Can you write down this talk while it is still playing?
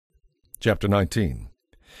Chapter 19.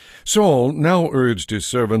 Saul now urged his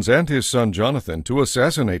servants and his son Jonathan to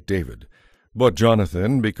assassinate David. But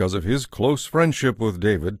Jonathan, because of his close friendship with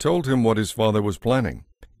David, told him what his father was planning.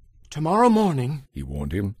 "Tomorrow morning," he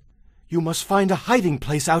warned him, "you must find a hiding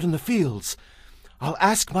place out in the fields. I'll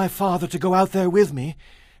ask my father to go out there with me,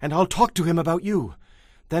 and I'll talk to him about you.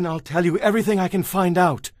 Then I'll tell you everything I can find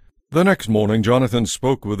out." The next morning Jonathan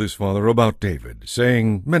spoke with his father about David,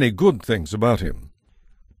 saying many good things about him.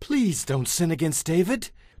 "Please don't sin against David,"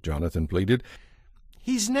 Jonathan pleaded.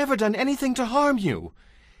 "He's never done anything to harm you.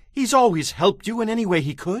 He's always helped you in any way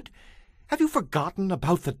he could. Have you forgotten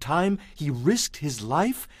about the time he risked his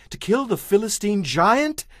life to kill the Philistine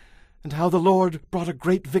giant, and how the Lord brought a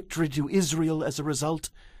great victory to Israel as a result?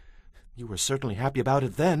 You were certainly happy about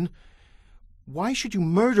it then. Why should you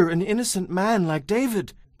murder an innocent man like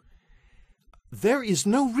David? There is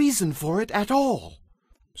no reason for it at all."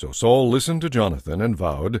 So Saul listened to Jonathan and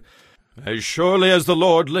vowed, "As surely as the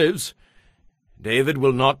Lord lives, David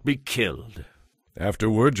will not be killed."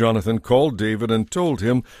 Afterward Jonathan called David and told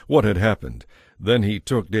him what had happened. Then he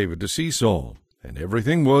took David to see Saul, and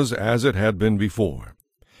everything was as it had been before.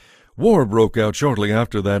 War broke out shortly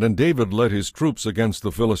after that, and David led his troops against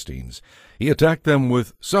the Philistines. He attacked them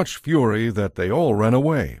with such fury that they all ran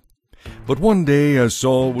away. But one day, as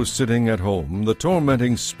Saul was sitting at home, the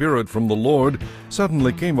tormenting spirit from the Lord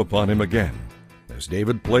suddenly came upon him again. As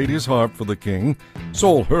David played his harp for the king,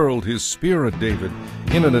 Saul hurled his spear at David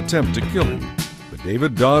in an attempt to kill him. But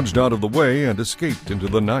David dodged out of the way and escaped into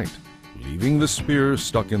the night, leaving the spear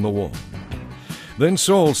stuck in the wall. Then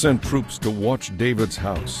Saul sent troops to watch David's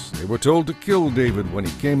house. They were told to kill David when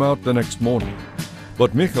he came out the next morning.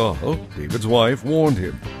 But Michal, David's wife, warned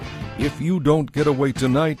him, "If you don't get away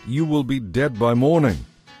tonight, you will be dead by morning."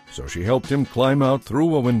 So she helped him climb out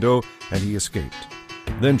through a window, and he escaped.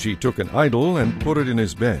 Then she took an idol and put it in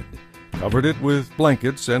his bed, covered it with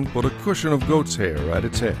blankets, and put a cushion of goat's hair at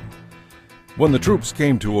its head. When the troops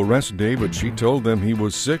came to arrest David, she told them he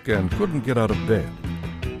was sick and couldn't get out of bed.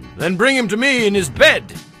 "Then bring him to me in his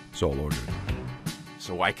bed," Saul ordered.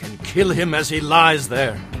 "so I can kill him as he lies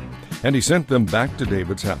there." And he sent them back to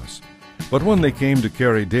David's house. But when they came to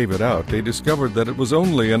carry David out, they discovered that it was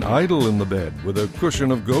only an idol in the bed, with a cushion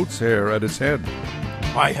of goat's hair at its head.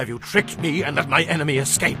 "Why have you tricked me and let my enemy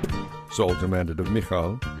escape?" Saul demanded of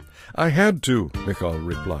Michal. "I had to," Michal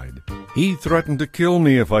replied. "He threatened to kill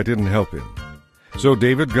me if I didn't help him." So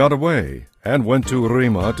David got away and went to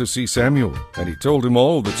Ramah to see Samuel, and he told him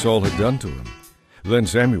all that Saul had done to him. Then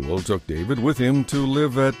Samuel took David with him to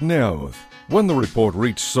live at Naioth. When the report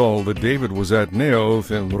reached Saul that David was at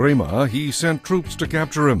Naioth in Ramah, he sent troops to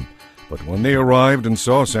capture him. But when they arrived and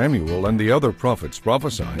saw Samuel and the other prophets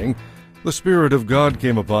prophesying, the Spirit of God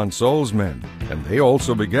came upon Saul's men, and they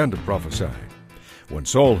also began to prophesy. When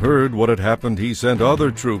Saul heard what had happened, he sent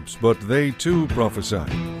other troops, but they too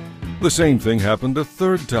prophesied. The same thing happened a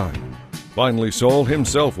third time. Finally Saul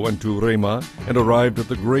himself went to Ramah and arrived at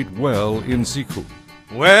the great well in Siku.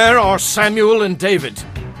 "Where are Samuel and David?"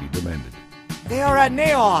 he demanded. "They are at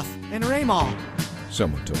Naioth in Ramah,"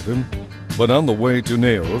 someone told him. But on the way to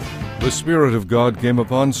Naioth, the Spirit of God came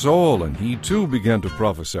upon Saul, and he too began to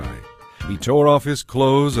prophesy. He tore off his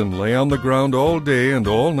clothes and lay on the ground all day and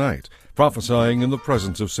all night, prophesying in the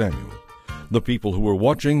presence of Samuel. The people who were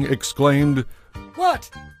watching exclaimed, "What?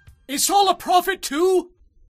 Is Saul a prophet too?"